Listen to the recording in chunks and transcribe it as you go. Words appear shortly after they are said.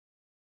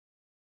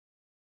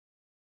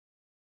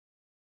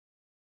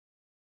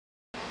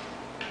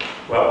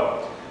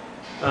Well,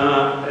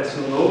 as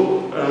you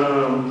know,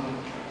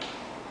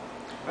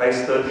 I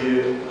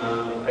studied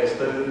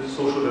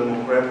social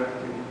democratic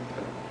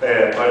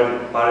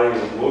party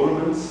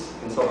governments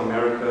in South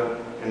America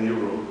and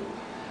Europe.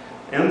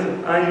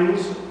 And I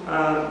use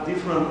a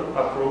different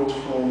approach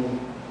from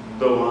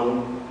the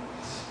one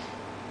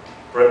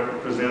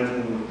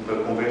representing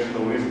the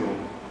conventional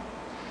wisdom.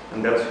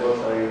 And that's what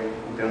I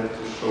intend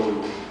to show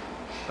you.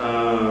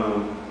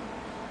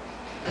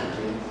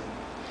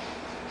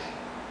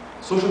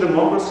 Social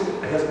democracy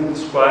has been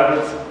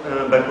described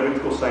by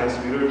political science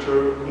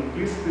literature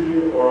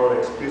implicitly or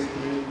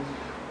explicitly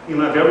in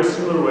a very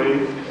similar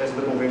way as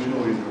the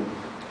conventional wisdom.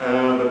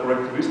 The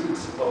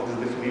characteristics of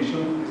this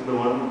definition is the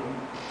one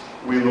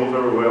we know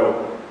very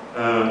well.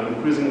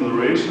 Increasing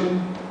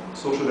duration,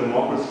 social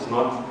democracy is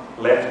not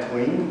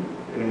left-wing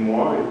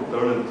anymore, it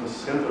turned to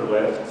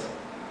center-left.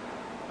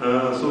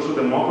 Social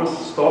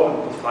democracy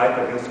stopped to fight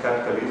against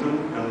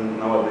capitalism, and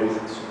nowadays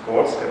it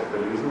supports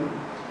capitalism.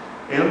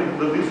 And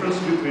the difference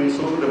between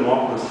social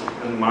democracy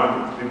and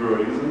market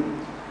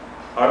liberalism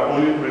are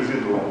only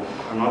residual,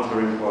 are not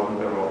very important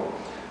at all.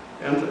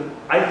 And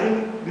I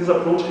think this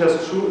approach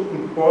has two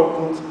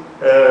important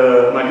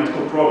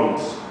analytical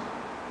problems.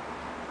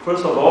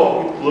 First of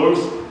all, it blurs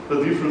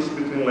the difference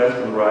between left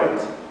and right,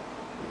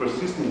 the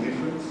persisting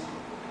difference,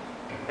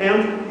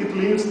 and it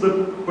limits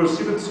the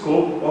perceived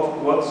scope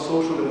of what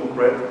social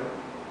democratic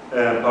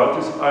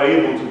parties are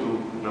able to do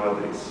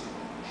nowadays.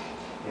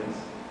 Yes.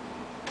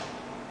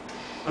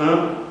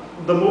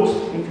 The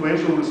most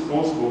influential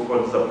responsible for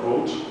this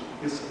approach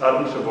is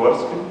Adam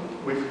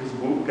Przeworski with his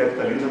book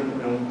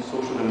Capitalism and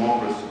Social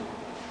Democracy.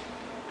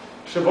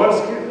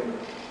 Przeworski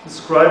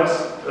describes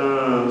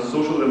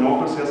social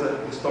democracy as a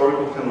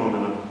historical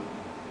phenomenon.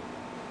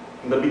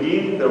 In the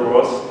beginning, there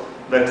was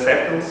the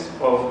acceptance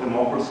of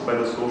democracy by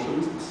the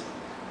socialists,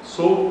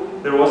 so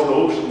there was the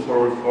option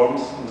for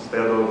reforms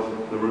instead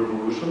of the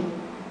revolution,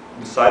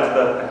 besides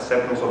the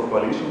acceptance of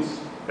coalitions,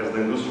 as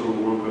the industrial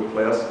worker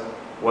class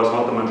was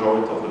not the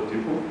majority of the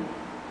people.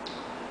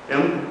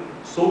 And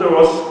so there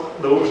was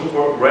the option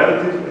for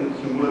relative and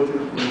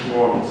cumulative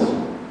reforms.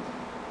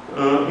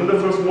 In the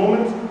first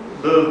moment,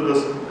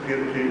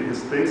 he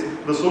states,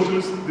 the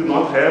socialists did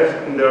not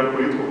have in their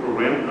political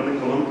program an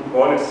economic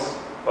policy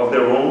of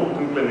their own to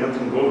implement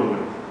in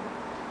government.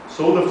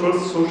 So the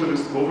first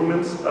socialist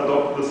governments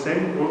adopted the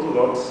same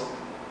orthodox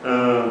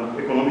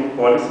economic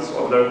policies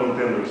of their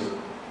contenders,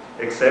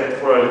 except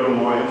for a little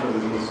more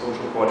emphasis on the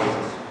social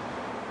policies.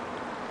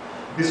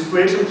 The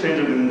situation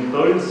changed in the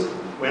 30s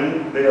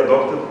when they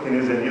adopted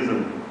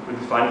Keynesianism,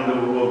 redefining the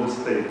role of the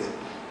state.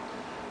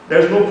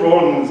 There's no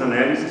problem in this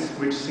analysis,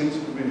 which seems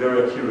to be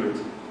very accurate.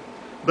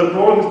 The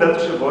problem is that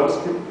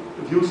Przeworski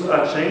views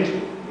a change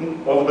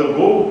of the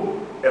goal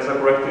as a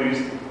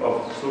characteristic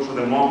of social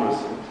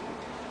democracy.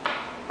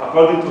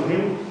 According to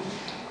him,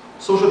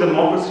 social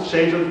democracy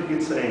changed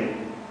its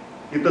aim.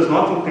 It does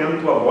not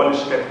intend to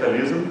abolish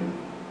capitalism,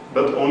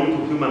 but only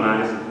to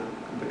humanize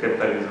the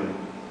capitalism.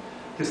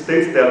 He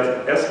states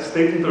that as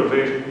state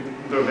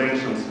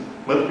interventions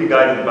must be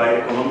guided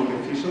by economic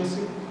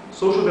efficiency,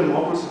 social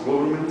democracy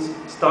governments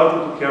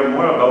started to care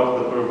more about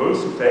the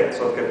perverse effects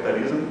of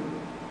capitalism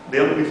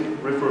than with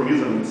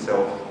reformism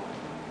itself,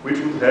 which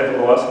would have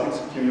lost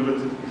its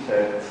cumulative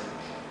effects.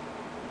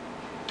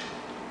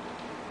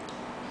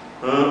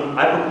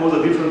 I propose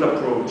a different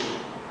approach.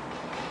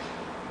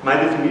 My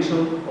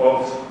definition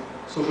of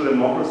social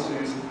democracy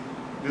is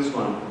this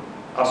one: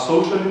 a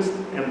socialist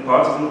and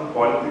partisan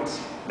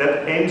politics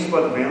that aims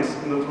to advance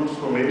in the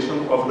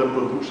transformation of the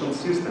production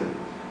system,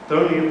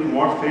 turning it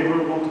more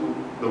favorable to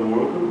the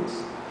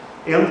workers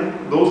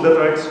and those that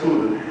are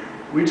excluded,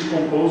 which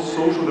compose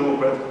social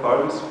democratic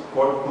parties'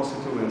 core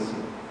constituency.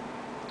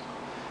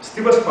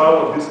 Still as part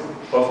of this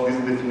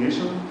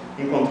definition,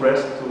 in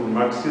contrast to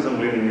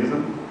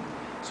Marxism-Leninism,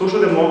 social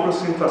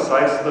democracy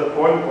emphasizes the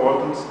core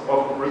importance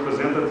of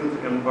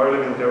representative and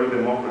parliamentary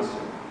democracy.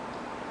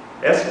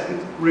 As it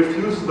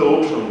refuses the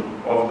option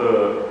of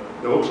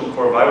the option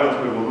for violent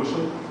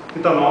revolution, it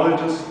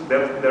acknowledges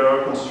that there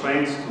are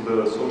constraints to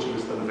the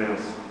socialist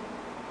advance,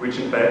 which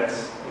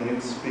impacts in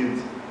its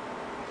speed.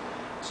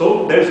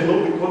 So there is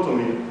no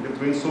dichotomy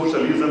between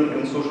socialism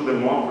and social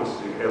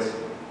democracy, as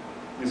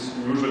is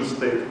usually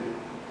stated.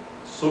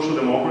 Social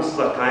democracy is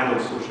a kind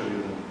of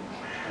socialism.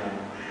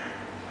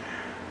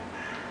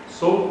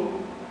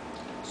 So,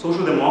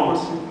 social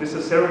democracy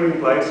necessarily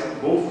implies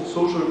both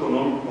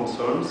socio-economic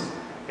concerns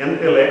and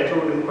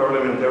electoral and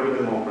parliamentary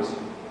democracy.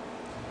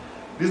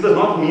 This does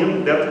not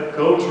mean that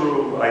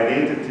cultural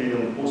identity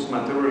and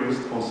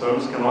post-materialist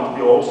concerns cannot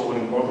be also an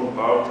important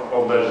part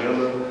of the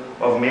agenda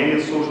of many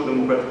social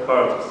democratic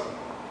parties.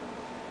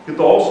 It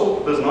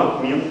also does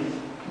not mean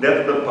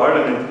that the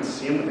parliament is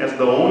seen as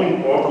the only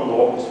important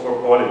locus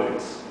for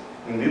politics.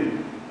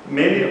 Indeed,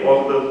 many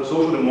of the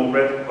social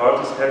democratic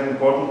parties have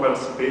important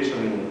participation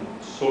in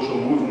social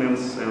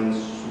movements and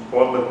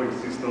support the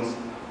coexistence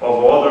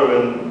of other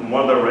and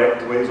more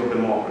direct ways of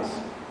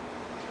democracy.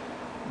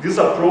 This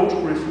approach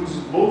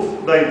refuses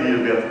both the idea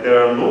that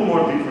there are no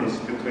more differences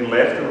between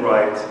left and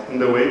right in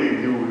the way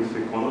they deal with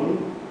economy,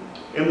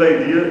 and the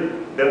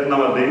idea that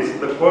nowadays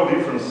the core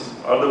differences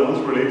are the ones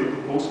related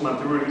to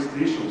post-materialist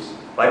issues,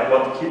 like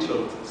what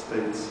Kitchell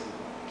states.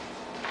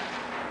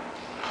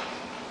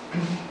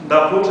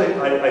 The approach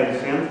I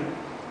defend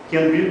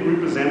can be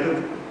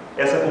represented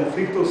as a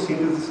conflictual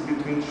synthesis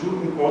between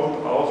two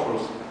important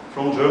authors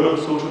from German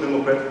Social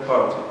Democratic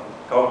Party,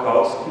 Karl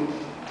Kautsky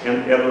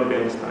and Edward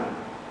Bernstein.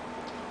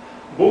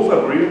 Both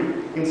agree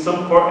in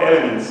some core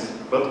elements,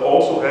 but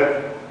also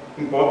have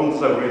important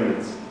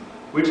disagreements,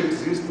 which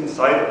exist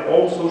inside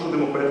all social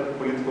democratic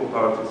political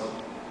parties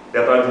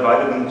that are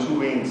divided in two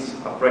wings,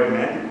 a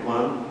pragmatic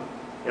one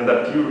and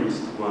a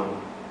purist one.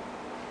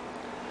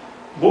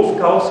 Both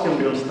Kautsky and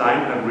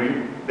Bernstein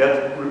agree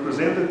that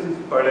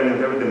representative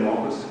parliamentary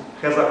democracy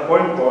has a core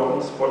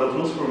importance for the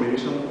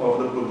transformation of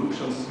the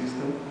production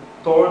system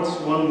towards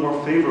one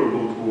more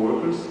favorable to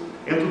workers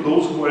and to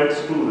those who are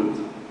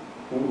excluded,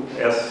 who,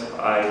 as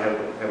I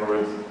have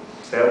already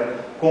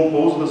said,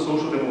 compose the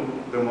social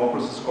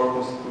democracy's core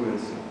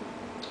constituency.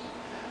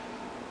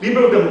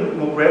 Liberal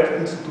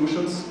democratic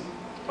institutions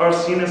are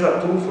seen as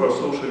a tool for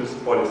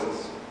socialist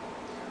policies.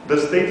 The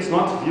state is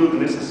not viewed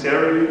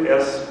necessarily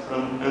as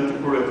an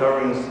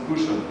anti-proletarian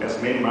institution, as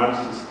many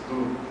Marxists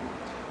do,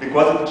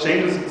 because it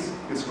changes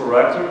its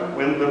character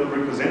when the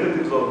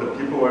representatives of the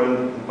people are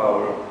in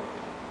power.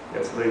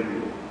 That's the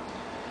idea.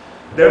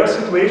 There are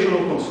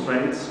situational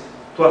constraints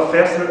to a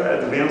faster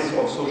advance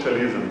of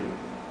socialism.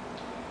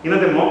 In a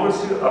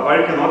democracy, a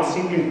party cannot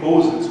simply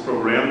impose its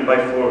program by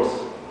force,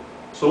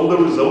 so the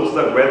result is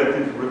a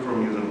gradative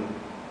reformism.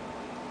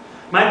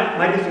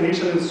 My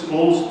definition is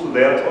close to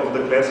that of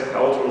the classic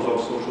authors of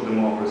social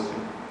democracy.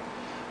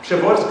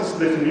 Przewodski's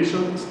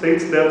definition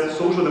states that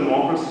social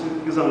democracy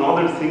is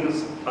another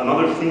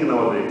thing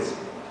nowadays.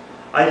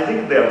 I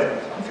think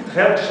that if it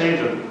had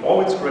changed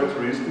all its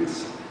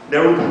characteristics,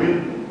 there would be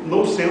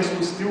no sense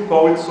to still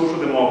call it social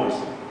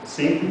democracy.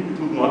 Simply, it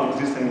would not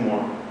exist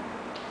anymore.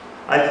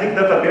 I think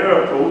that a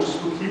better approach is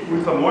to keep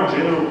with a more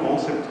general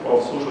concept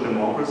of social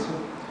democracy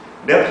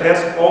that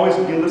has always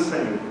been the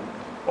same.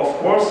 Of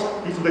course,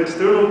 if the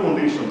external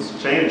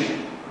conditions change,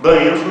 the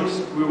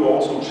answers will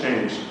also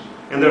change,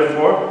 and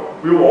therefore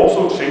will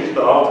also change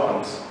the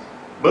outcomes.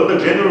 But the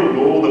general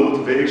goal, the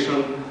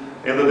motivation,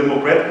 and the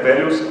democratic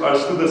values are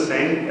still the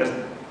same as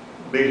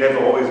they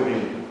have always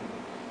been.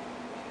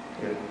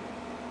 Yeah.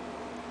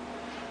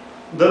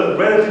 The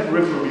gradative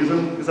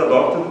reformism is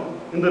adopted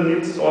in the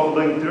midst of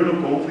the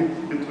internal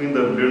conflict between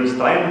the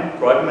Bernstein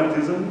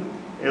pragmatism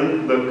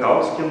and the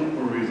Kautskian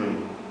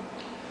purism.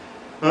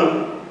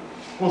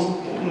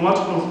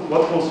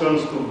 What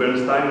concerns to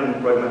Bernstein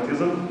and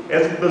pragmatism,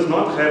 as it does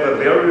not have a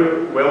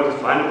very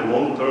well-defined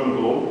long-term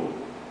goal,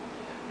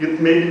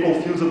 it may be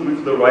confused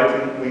with the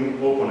right-wing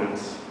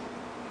opponents.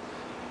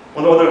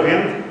 On the other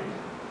hand,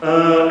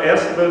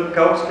 as the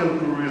Kautskian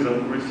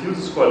purism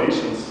refuses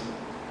coalitions,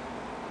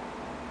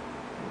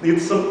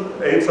 it's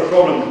a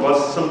problem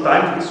because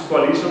sometimes these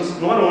coalitions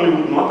not only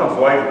would not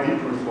avoid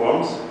deep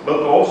reforms,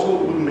 but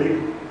also would make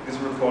these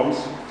reforms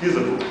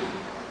feasible.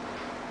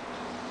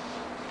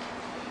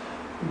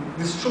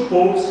 These two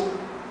poles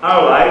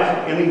are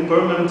alive and in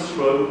permanent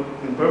struggle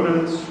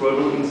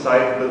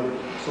inside the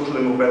social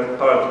democratic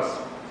parties.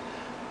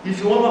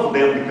 If one of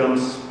them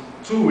becomes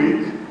too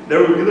weak, there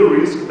will be the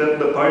risk that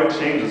the party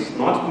changes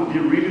not to be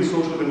really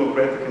social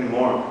democratic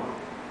anymore,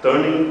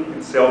 turning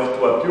itself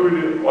to a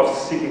purely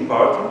office-seeking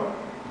party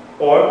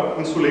or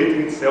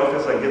insulating itself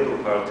as a ghetto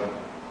party.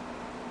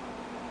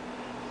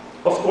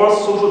 Of course,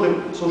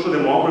 social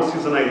democracy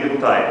is an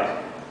ideal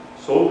type.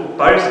 So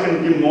parties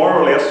can be more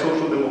or less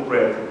social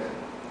democratic.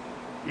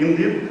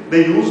 Indeed,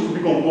 they used to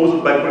be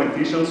composed by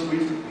politicians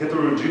with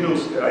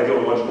heterogeneous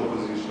ideological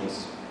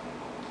positions.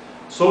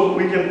 So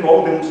we can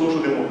call them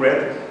social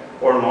democratic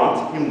or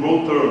not in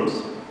broad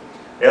terms,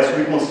 as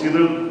we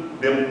consider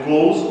them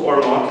close or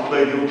not to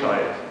the ideal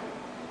type.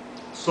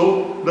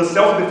 So the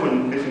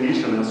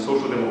self-definition as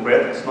social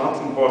democratic is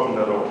not important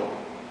at all.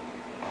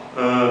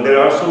 There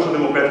are social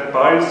democratic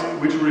parties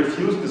which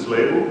refuse this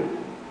label,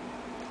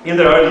 and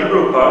there are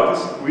liberal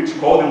parties which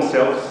call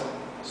themselves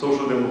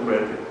social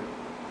democratic.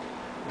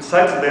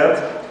 Besides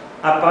that,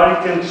 a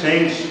party can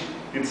change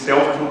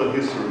itself through the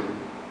history.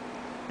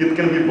 It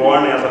can be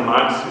born as a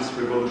Marxist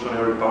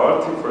revolutionary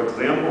party, for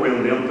example,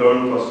 and then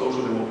turn to a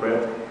social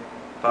democratic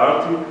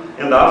party,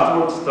 and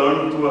afterwards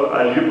turn to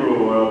a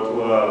liberal or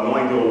to a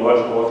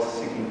non-ideological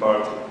office-seeking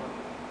party.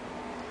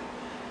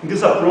 In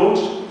this approach,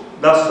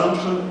 the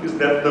assumption is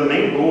that the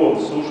main goal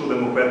of social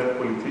democratic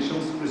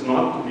politicians is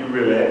not to be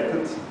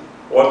re-elected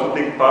or to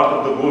take part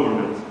of the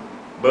government,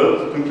 but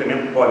to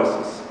implement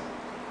policies.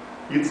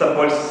 It's a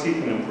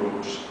policy-seeking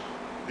approach,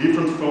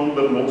 different from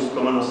the most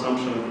common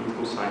assumption in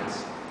political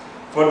science.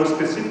 For the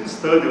specific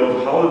study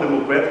of how the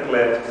democratic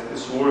left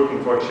is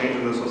working for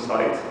changing the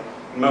society,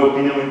 in my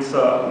opinion, it's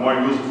a more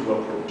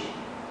useful approach.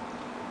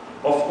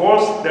 Of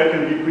course, there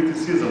can be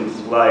criticisms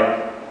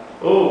like,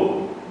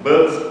 oh,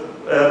 but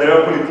there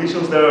are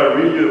politicians that are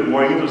really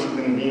more interested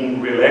in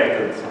being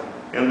re-elected,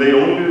 and they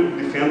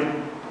only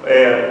defend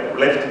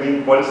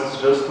left-wing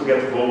policies just to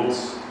get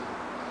votes.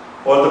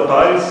 Or the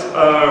parties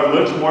are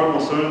much more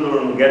concerned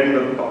on getting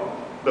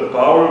the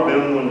power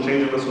than on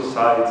changing the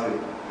society.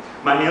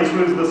 My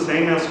answer is the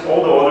same as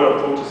all the other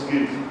approaches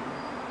give.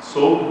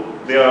 So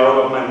they are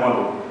out of my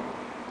model.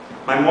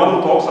 My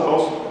model talks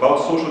about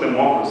social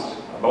democracy,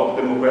 about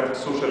democratic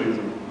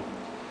socialism.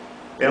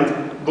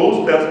 And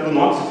those that do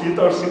not fit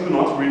are simply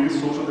not really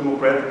social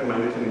democratic in my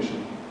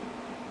definition.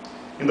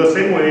 In the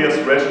same way as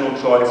rational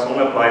choice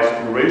only applies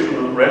to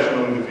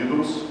rational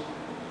individuals,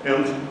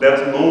 and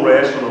that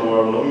non-rational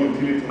or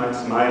non-utility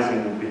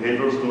maximizing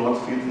behaviors do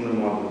not fit in the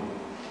model.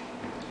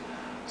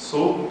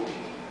 So,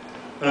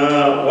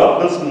 what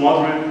does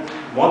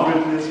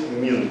moderateness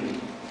mean?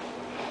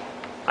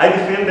 I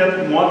defend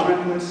that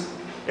moderateness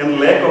and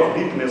lack of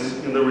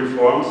deepness in the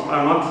reforms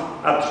are not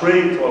a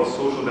trait of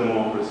social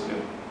democracy,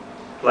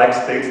 like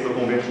states the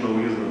conventional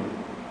wisdom,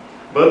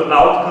 but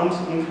outcomes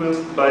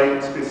influenced by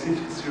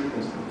specific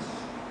circumstances.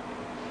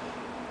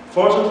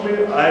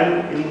 Fortunately,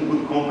 I'm in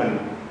good company.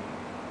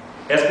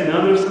 Espen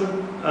Andersen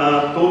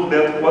told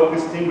that what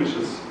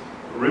distinguishes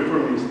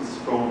reformists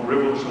from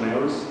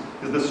revolutionaries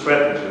is the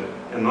strategy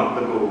and not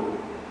the goal.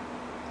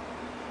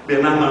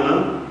 Bernard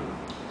Manin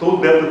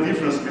told that the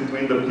difference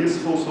between the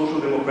peaceful social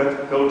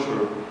democratic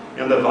culture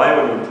and the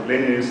violent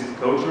Leninist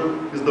culture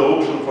is the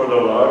option for the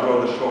large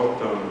or the short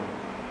term.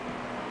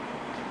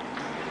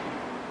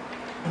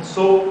 And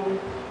so,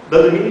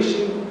 the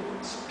diminishing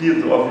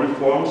speed of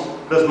reforms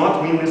does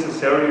not mean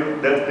necessarily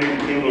that they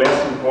became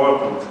less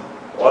important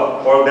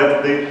or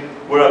that they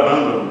were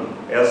abandoned,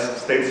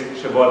 as states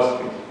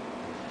Przewodski.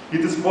 It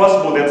is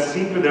possible that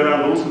simply there are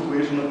no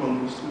situational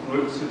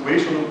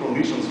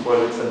conditions for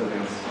its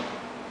advance.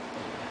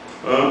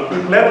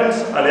 In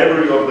Platon's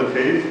allegory of the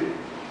cave,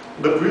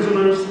 the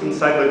prisoners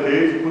inside the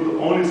cave could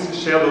only see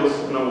shadows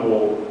in a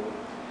wall,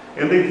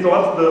 and they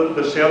thought that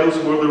the shadows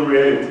were the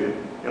reality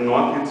and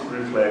not its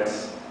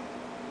reflex.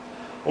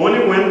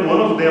 Only when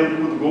one of them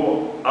could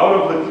go out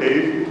of the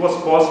cave, it was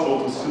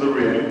possible to see the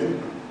reality,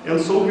 and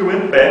so he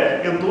went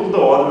back and told the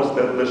others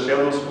that the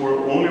shadows were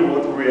only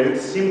what reality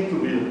seemed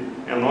to be,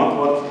 and not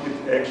what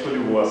it actually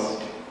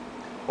was.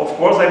 Of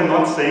course, I'm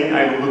not saying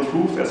I know the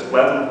truth as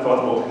Plato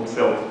thought about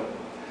himself,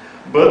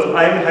 but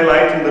I'm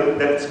highlighting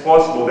that it's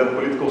possible that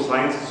political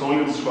science is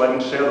only describing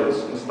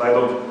shadows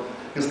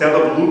instead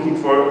of looking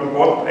for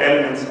important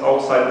elements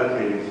outside the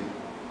cave.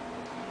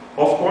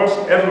 Of course,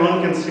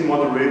 everyone can see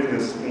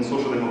moderateness in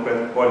social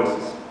democratic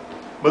policies,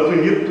 but we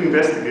need to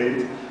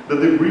investigate the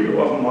degree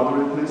of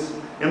moderateness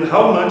and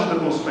how much the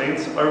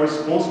constraints are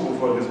responsible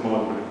for this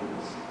moderateness.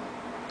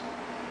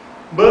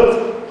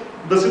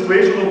 But the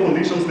situational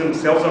conditions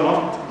themselves are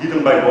not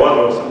given by God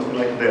or something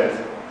like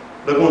that.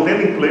 The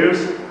contending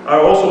players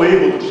are also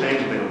able to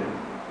change them.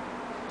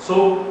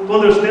 So, to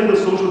understand the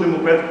social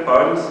democratic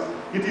parties,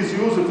 it is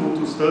useful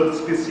to study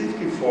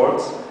specific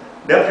efforts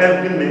that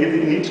have been made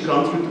in each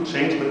country to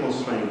change the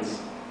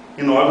constraints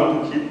in order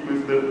to keep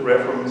with the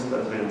reformist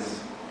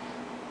advance.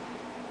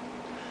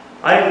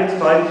 I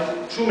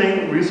identified two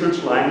main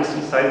research lines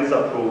inside this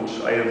approach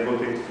I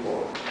advocate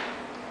for.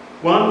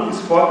 One is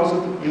focused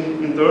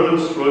in internal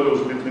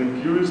struggles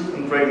between purist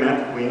and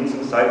pragmatic wings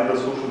inside the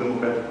social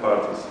democratic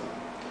parties.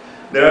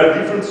 There are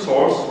different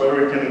sources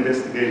where we can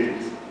investigate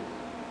it,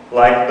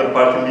 like the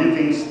party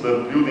meetings,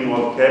 the building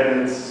of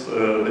cabinets,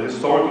 the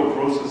historical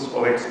process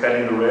of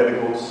expelling the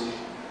radicals.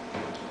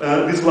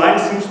 This line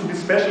seems to be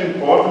especially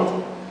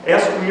important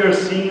as we are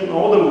seeing in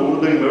all the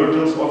world the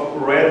emergence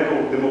of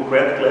radical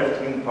democratic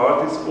left-wing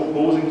parties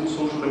opposing to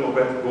social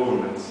democratic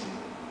governments.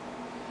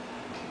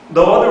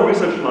 The other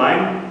research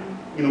line,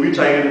 in which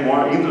I am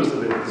more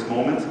interested at this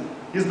moment,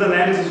 is the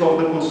analysis of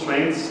the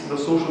constraints the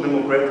social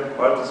democratic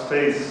parties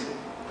face.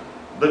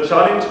 The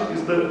challenge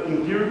is the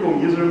empirical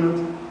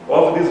measurement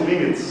of these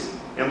limits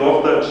and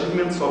of the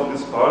achievements of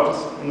these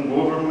parties in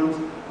government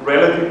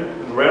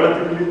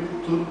relatively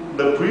to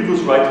the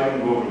previous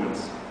right-wing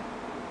governments.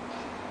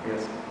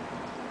 Yes.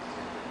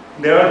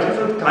 There are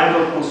different kinds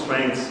of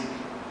constraints,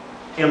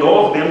 and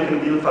all of them can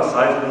be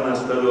emphasized in a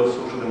study of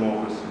social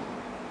democracy.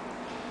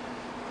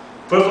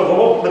 First of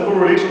all, the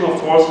correlation of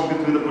forces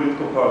between the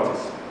political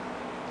parties.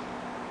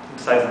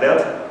 Besides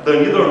that, the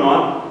need or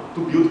not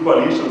to build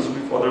coalitions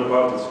with other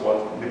parties,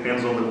 what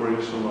depends on the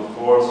correlation of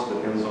force,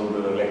 depends on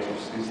the electoral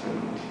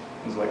system,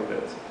 things like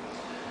that.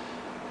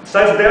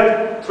 Besides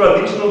that,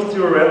 traditional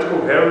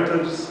theoretical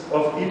heritages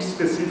of each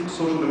specific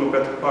social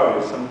democratic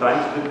party.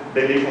 Sometimes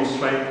they may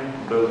constrain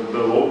the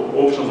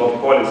options of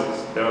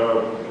policies. There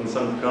are in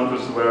some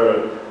countries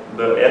where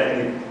the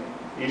ethnic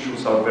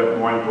issues are very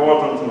more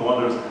important, in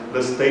others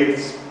the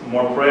state's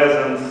more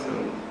present,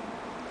 and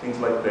things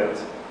like that.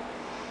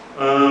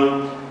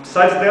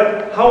 Besides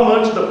that, how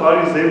much the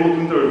party is able to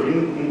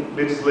intervene in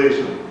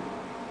legislation.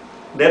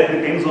 That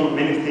depends on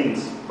many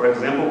things. For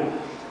example,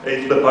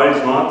 if the party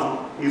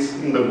is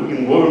in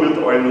government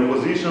or in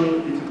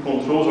opposition, if it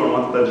controls or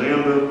not the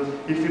agenda,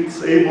 if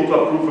it's able to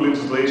approve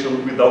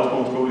legislation without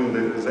controlling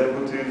the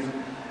executive,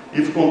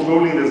 if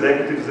controlling the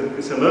executives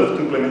is enough to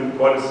implement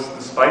policies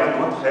despite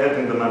not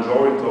having the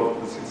majority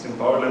of the seats in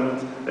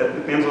parliament, that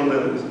depends on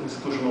the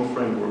institutional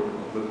framework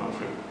of the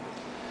country.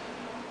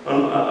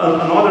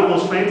 Another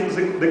constraint is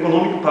the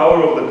economic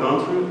power of the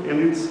country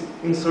and its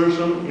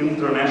insertion in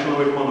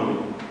international economy.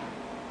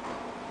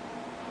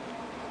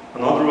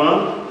 Another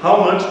one, how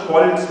much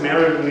politics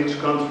matter in each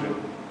country.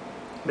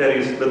 That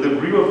is, the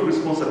degree of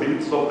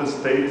responsibilities of the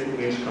state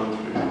in each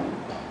country.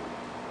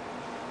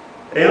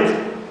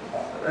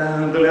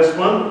 And the last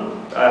one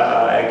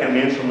I can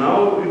mention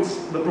now, it's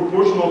the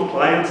proportion of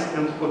clients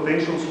and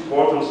potential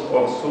supporters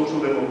of social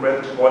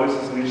democratic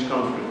policies in each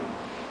country.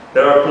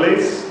 There are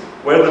places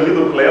where the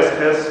middle class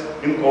has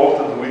been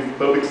co-opted with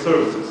public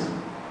services.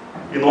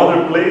 In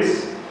other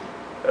places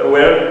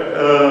where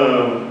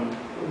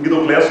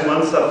middle class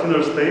wants a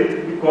thinner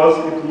state because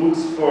it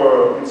looks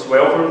for its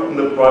welfare in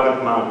the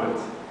private market.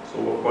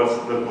 So of course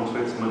the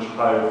constraint is much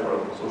higher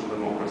for social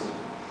democracy.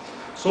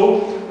 So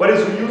what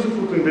is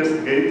useful to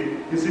investigate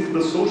is if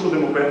the social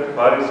democratic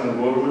parties in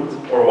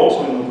government or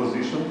also in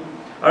opposition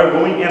are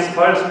going as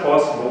far as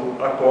possible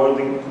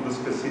according to the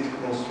specific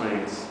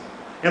constraints.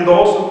 And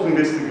also to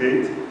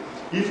investigate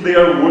if they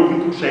are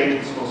working to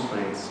change these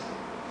constraints.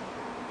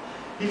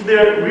 If they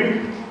are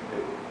really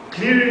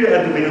clearly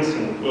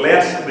advancing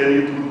less than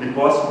it would be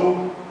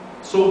possible,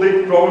 so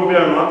they probably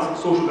are not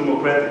social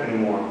democratic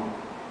anymore.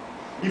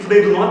 If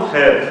they do not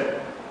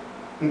have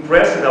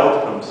impressive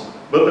outcomes,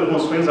 but the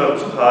constraints are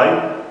too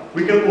high,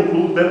 we can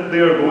conclude that they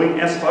are going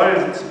as far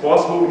as it's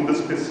possible in the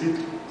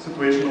specific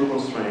situational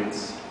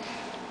constraints.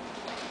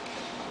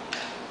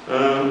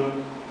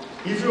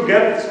 If you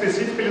get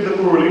specifically the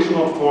correlation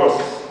of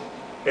forces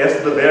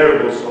as the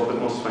variables of the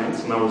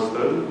constraints in our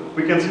study,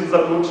 we can see this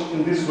approach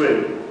in this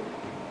way.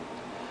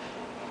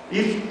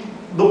 If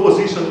the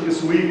opposition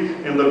is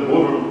weak and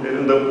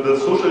the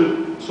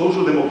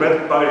social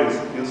democratic parties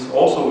is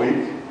also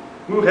weak,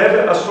 we will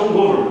have a strong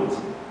government,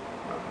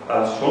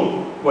 a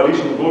strong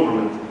coalition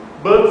government,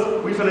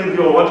 but with an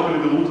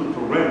ideologically diluted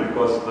program,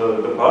 because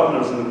the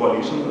partners in the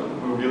coalition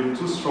will be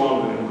too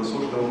strong and the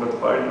social democratic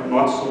party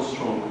not so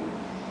strong.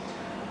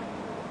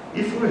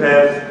 If we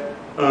have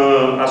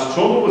a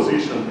strong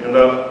opposition and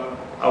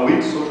a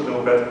weak social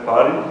democratic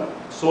party,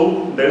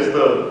 so there's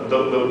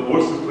the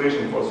worst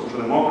situation for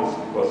social democracy,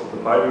 because the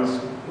parties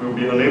will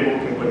be unable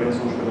to implement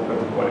social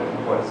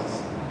democratic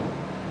policies.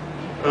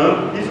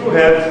 If you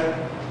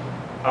have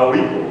a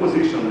weak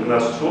opposition and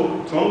a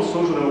strong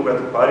social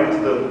democratic party,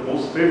 is the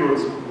most favorable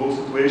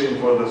situation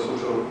for the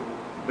social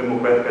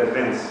democratic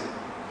advance.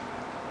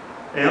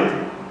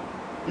 And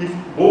if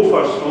both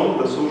are strong,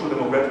 the social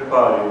democratic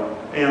party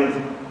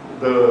and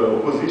the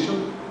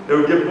opposition, there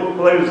will be a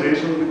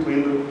polarization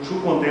between the two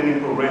contending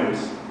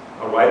programs,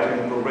 a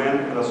right-wing program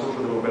and a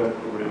social democratic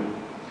program.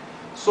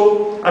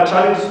 So a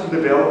challenge is to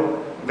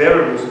develop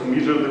variables to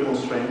measure the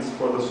constraints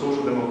for the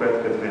social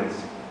democratic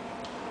advance.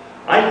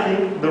 I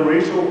think the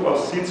ratio of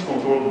seats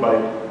controlled by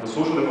the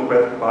social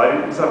democratic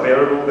party is a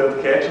variable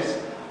that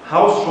catches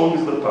how strong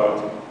is the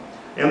party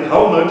and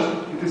how much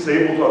it is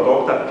able to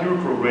adopt a pure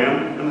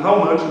program and how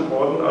much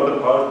important are the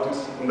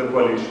parties in the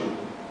coalition.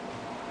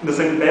 In the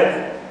same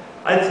path,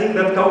 I think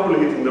that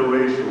calculating the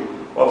ratio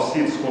of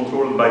seats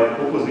controlled by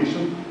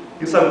opposition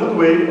is a good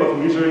way of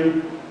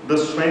measuring the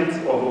strength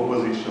of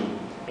opposition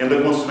and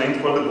the constraint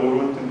for the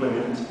government to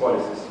implement its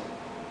policies.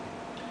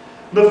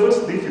 The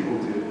first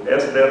difficulty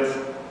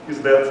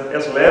is that,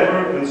 as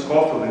Lever and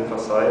Scofield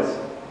emphasize,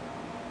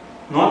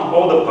 not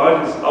all the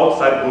parties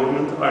outside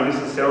government are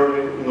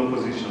necessarily in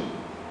opposition.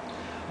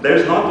 There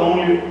is not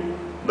only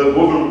the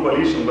government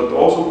coalition, but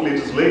also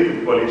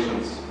legislative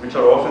coalitions, which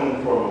are often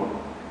informal.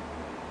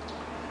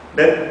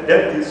 That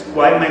is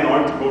why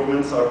minority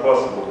governments are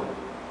possible.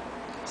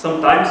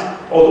 Sometimes,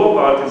 although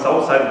parties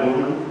outside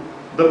government,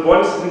 the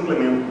policies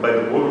implemented by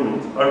the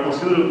government are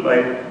considered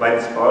by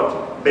this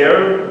party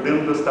better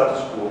than the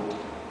status quo.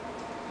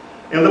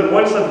 And the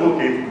policies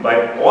advocated by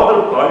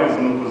other parties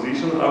in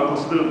opposition are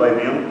considered by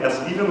them as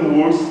even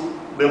worse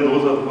than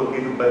those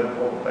advocated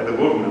by the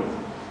government.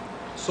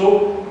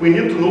 So we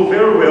need to know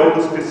very well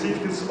the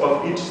specificities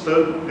of each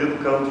studied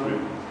country,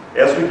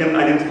 as we can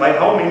identify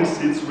how many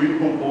seats really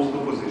compose the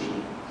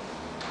opposition.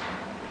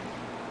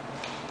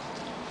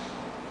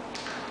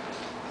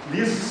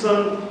 This is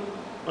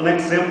an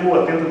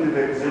example, a tentative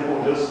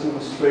example, just to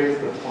illustrate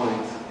the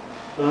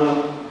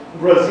point.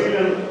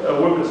 Brazilian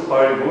Workers'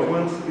 Party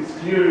government is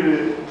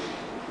clearly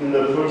in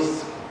the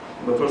first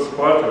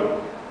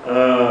quarter.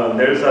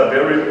 There is a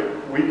very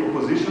weak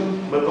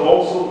opposition, but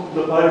also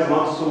the party is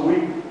not so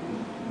weak.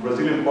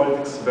 Brazilian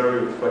politics is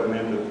very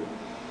fragmented.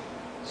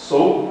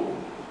 So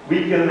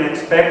we can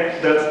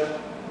expect that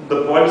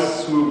the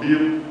policies will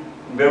be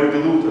very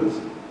diluted.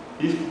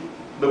 If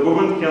the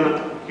government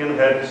can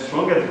have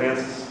strong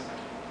advances,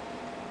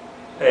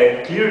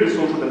 clearly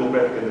social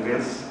democratic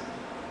advances,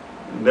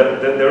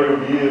 that there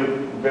will be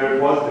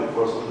very positive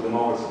for social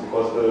democracy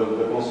because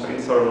the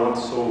constraints are not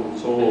so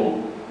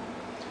low.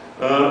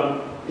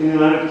 In the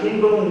United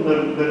Kingdom,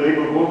 the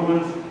Labour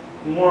government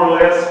more or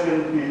less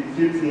can be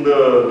fit in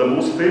the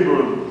most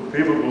favored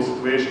favorable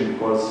situation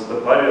because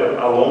the party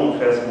alone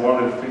has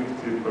more than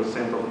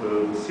 50% of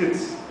the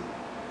seats.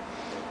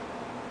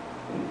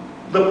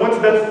 The point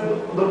is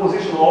that the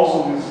opposition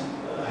also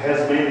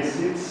has many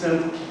seats,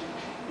 and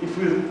if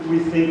we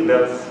think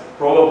that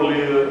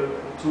probably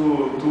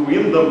to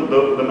win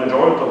the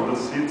majority of the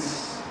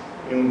seats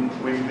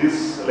with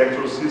this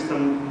electoral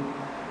system,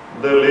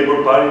 the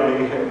Labour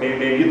Party may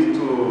need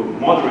to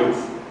moderate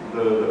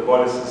the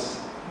policies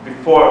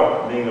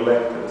before being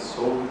elected.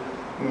 So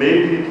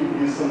maybe it will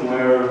be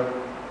somewhere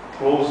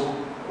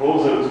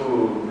closer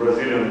to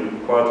Brazilian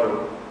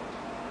quarter.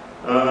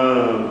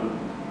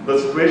 The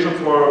situation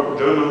for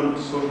German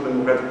Social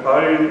Democratic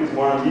Party is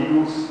more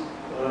ambiguous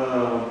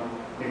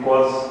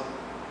because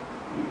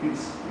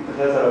it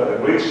has a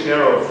great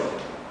share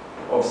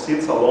of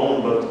seats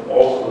alone, but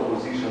also the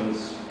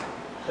positions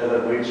has a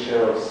great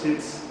share of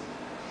seats.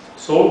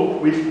 So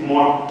with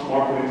more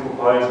political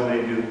parties,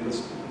 maybe it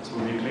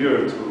will be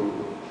clearer to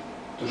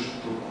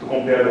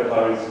compare the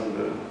parties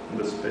in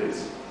the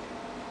space.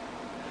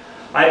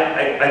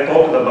 I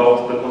talked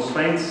about the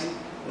constraints.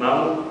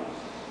 Now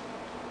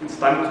it's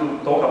time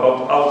to talk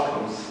about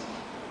outcomes.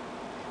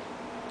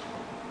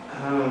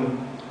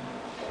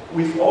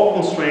 With all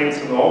constraints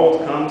and all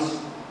outcomes,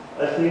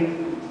 I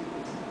think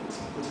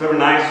it's very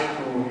nice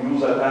to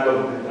use a kind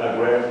of a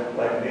graph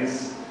like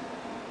this.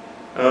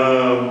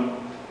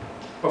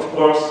 Of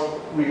course,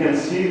 we can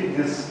see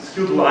this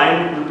skewed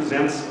line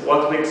represents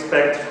what we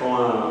expect from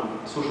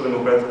a social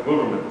democratic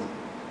government.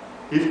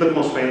 If the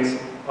constraints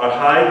are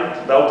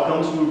high, the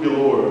outcomes will be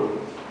lower.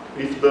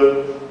 If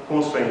the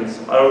constraints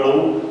are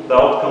low, the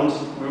outcomes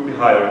will be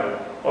higher.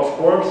 Of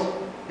course,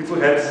 if we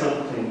had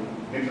something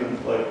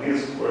different like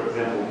this, for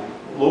example,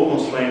 low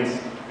constraints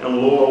and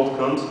low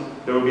outcomes,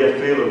 there will be a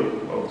failure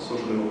of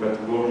social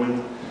democratic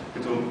government.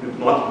 It will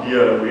not be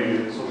a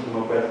really social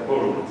democratic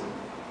government.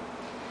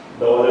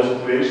 The other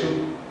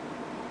situation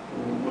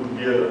would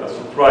be a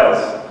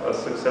surprise, a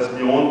success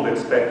beyond the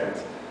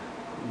expected.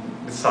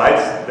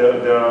 Besides,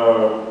 there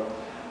are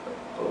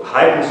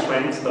high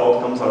constraints, the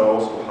outcomes are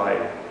also high.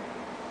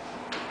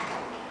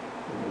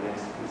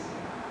 Next, please.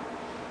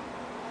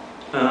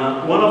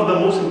 One of the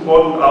most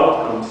important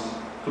outcomes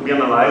to be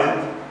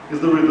analyzed is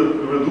the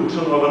reduction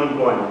of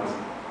unemployment,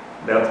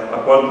 that,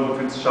 according to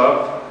Fritz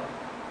Schaff,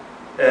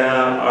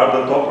 are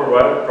the top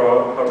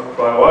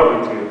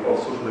priority of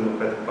social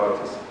democratic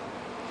parties.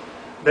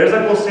 There is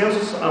a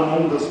consensus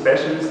among the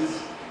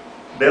specialists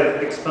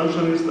that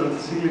expansionist and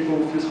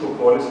cyclical fiscal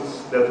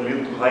policies that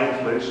lead to high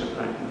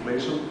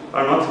inflation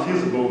are not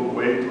feasible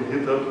way to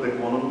hit up the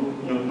economy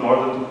in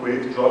order to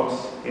create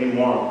jobs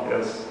anymore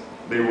as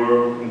they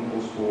were in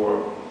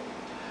post-war.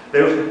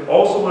 There is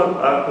also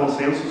a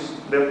consensus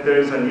that there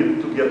is a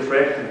need to be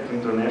attractive to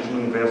international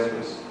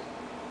investors,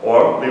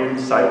 or they will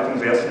decide to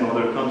invest in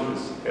other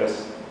countries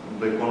as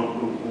the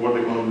world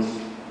economy is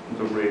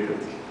integrated.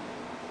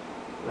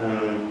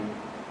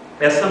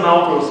 As some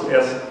authors,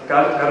 as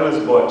Carles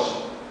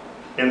Bosch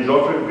and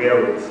Geoffrey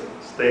Garrett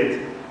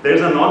state, there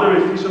is another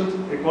efficient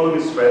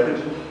economy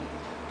strategy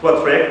to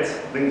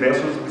attract the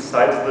investors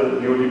besides the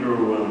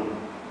neoliberal one.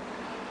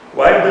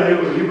 While the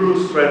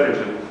neoliberal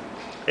strategy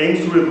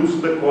aims to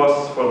reduce the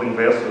costs for the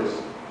investors,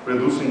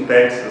 reducing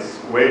taxes,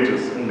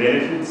 wages, and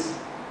benefits,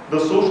 the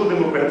social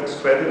democratic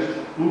strategy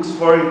looks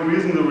for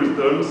increasing the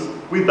returns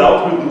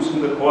without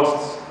reducing the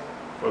costs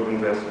for the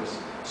investors.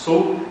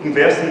 So,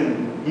 investing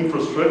in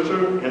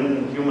infrastructure and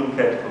in human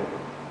capital.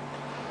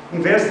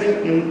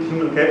 Investing in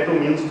human capital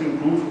means to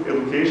improve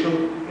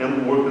education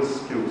and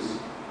workers' skills.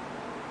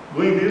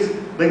 Doing this,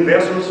 the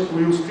investors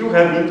will still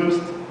have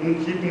interest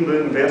in keeping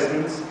the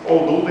investments,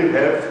 although they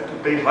have to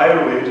pay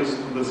higher wages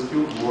to the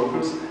skilled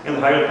workers and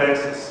higher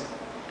taxes.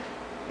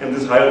 And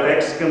this higher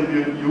tax can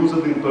be used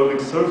in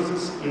public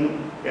services and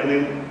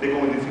in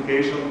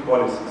decommodification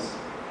policies.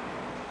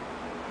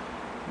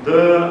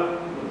 The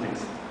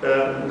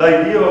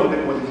idea of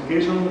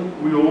decommodification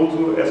we owe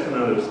to Espen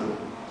Andersen.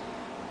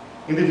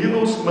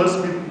 Individuals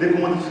must be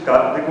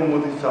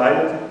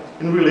decommodified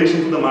in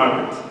relation to the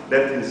market.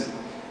 That is,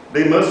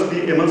 they must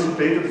be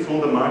emancipated from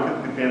the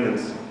market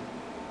dependency.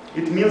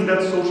 It means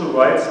that social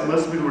rights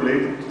must be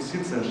related to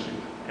citizenship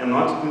and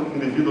not to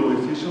individual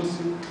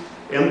efficiency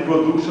and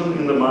production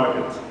in the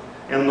market,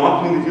 and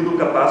not to individual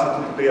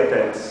capacity to pay a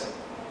tax.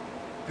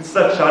 This is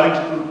a challenge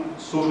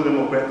to social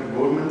democratic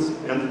governments,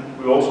 and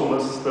we also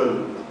must study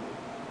it.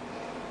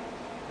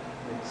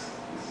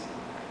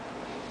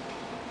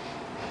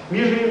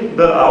 Measuring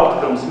the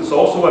outcomes is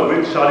also a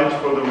great challenge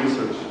for the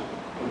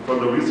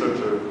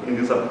researcher in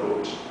this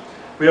approach.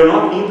 We are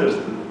not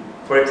interested,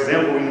 for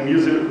example, in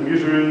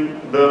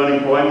measuring the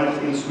unemployment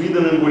in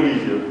Sweden and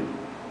Bolivia.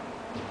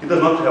 It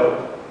does not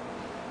help.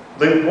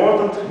 The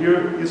important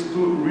here is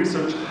to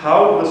research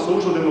how the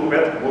social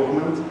democratic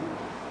government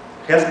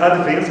has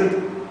advanced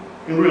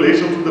in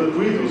relation to the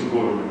previous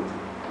government.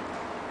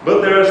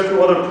 But there are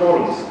still other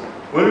problems.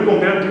 When we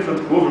compare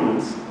different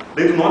governments,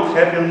 they do not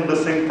happen at the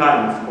same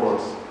time, of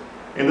course.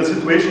 And the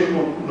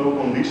situational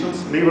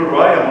conditions may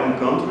vary among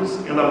countries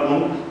and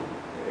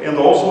and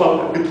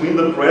also between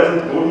the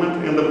present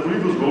government and the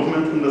previous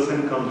government in the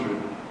same country.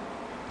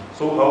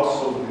 So how to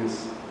solve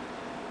this?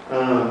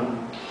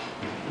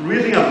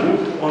 Reading a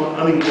book on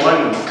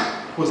unemployment,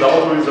 whose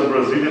author is a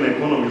Brazilian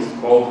economist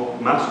called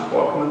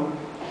Bockenheim,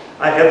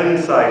 I had an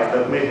insight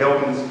that may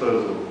help in this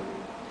puzzle.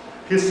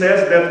 He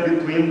says that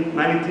between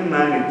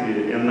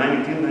 1990 and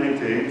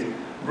 1998,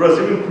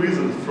 Brazil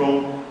increased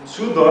from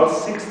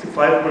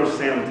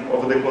 2.65%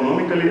 of the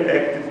economically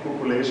active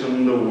population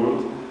in the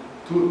world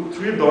to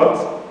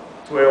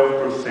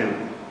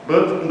 3.12%.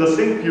 But in the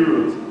same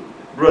period,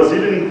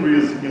 Brazilian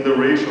increase in the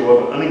ratio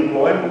of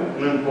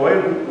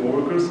unemployed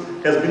workers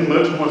has been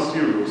much more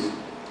serious,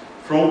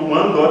 from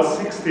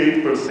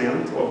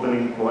 1.68% of the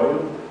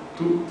unemployed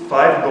to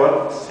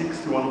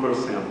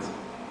 5.61%.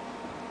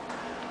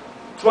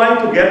 Trying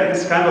to get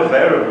this kind of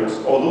variables,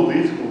 although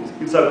difficult,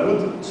 is a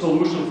good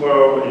solution for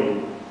our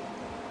aim.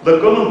 The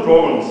common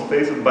problems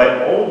faced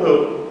by all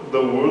the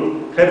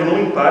world have no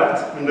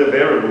impact in the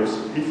variables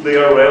if they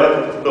are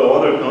relative to the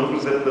other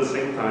countries at the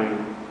same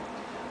time.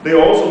 They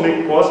also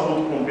make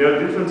possible to compare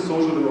different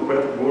social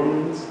democratic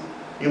governments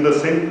in the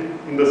same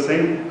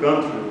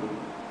country,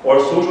 or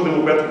social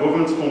democratic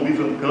governments from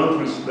different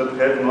countries that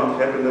have not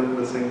happened at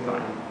the same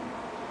time.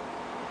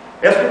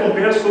 As we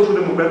compare social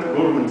democratic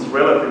governments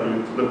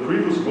relatively to the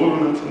previous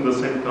government in the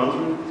same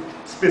country,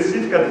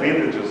 specific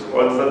advantages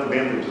or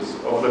disadvantages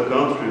of the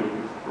country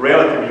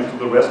relatively to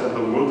the rest of the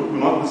world will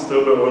not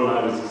disturb our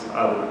analysis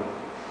either.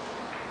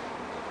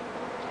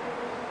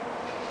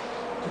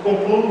 To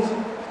conclude,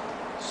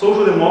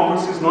 social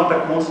democracy is not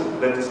a concept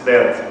that is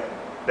dead,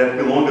 that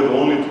belonged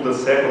only to the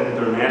Second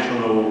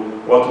International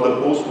or to the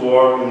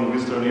post-war in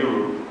Western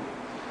Europe.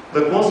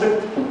 The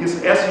concept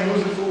is as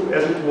useful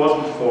as it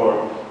was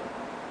before,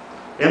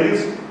 and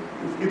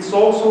it's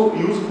also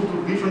useful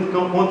to different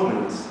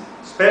continents,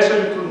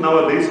 especially to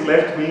nowadays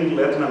left-wing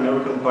Latin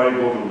American party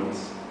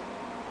governments.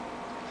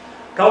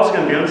 Kautsky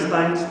and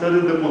Bernstein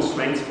studied the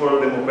constraints for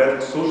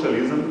democratic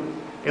socialism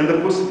and the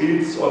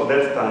possibilities of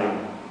that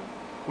time.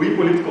 We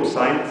political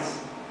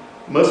scientists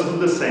must do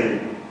the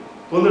same.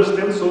 To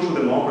understand social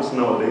democracy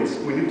nowadays,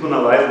 we need to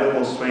analyze the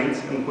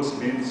constraints and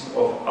possibilities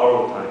of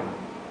our time.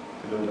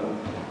 Legendado.